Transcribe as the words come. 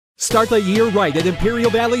Start the year right at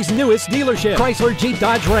Imperial Valley's newest dealership, Chrysler Jeep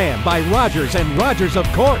Dodge Ram by Rogers and Rogers, of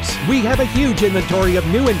course. We have a huge inventory of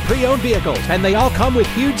new and pre-owned vehicles, and they all come with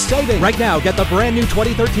huge savings. Right now, get the brand new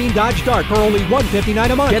 2013 Dodge Dart for only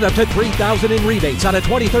 $159 a month. Get up to $3,000 in rebates on a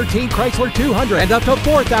 2013 Chrysler 200 and up to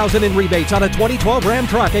 $4,000 in rebates on a 2012 Ram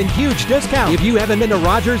truck and huge discount. If you haven't been to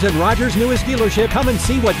Rogers and Rogers' newest dealership, come and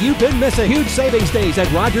see what you've been missing. Huge savings days at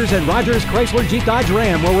Rogers and Rogers Chrysler Jeep Dodge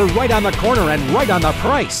Ram, where we're right on the corner and right on the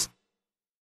price.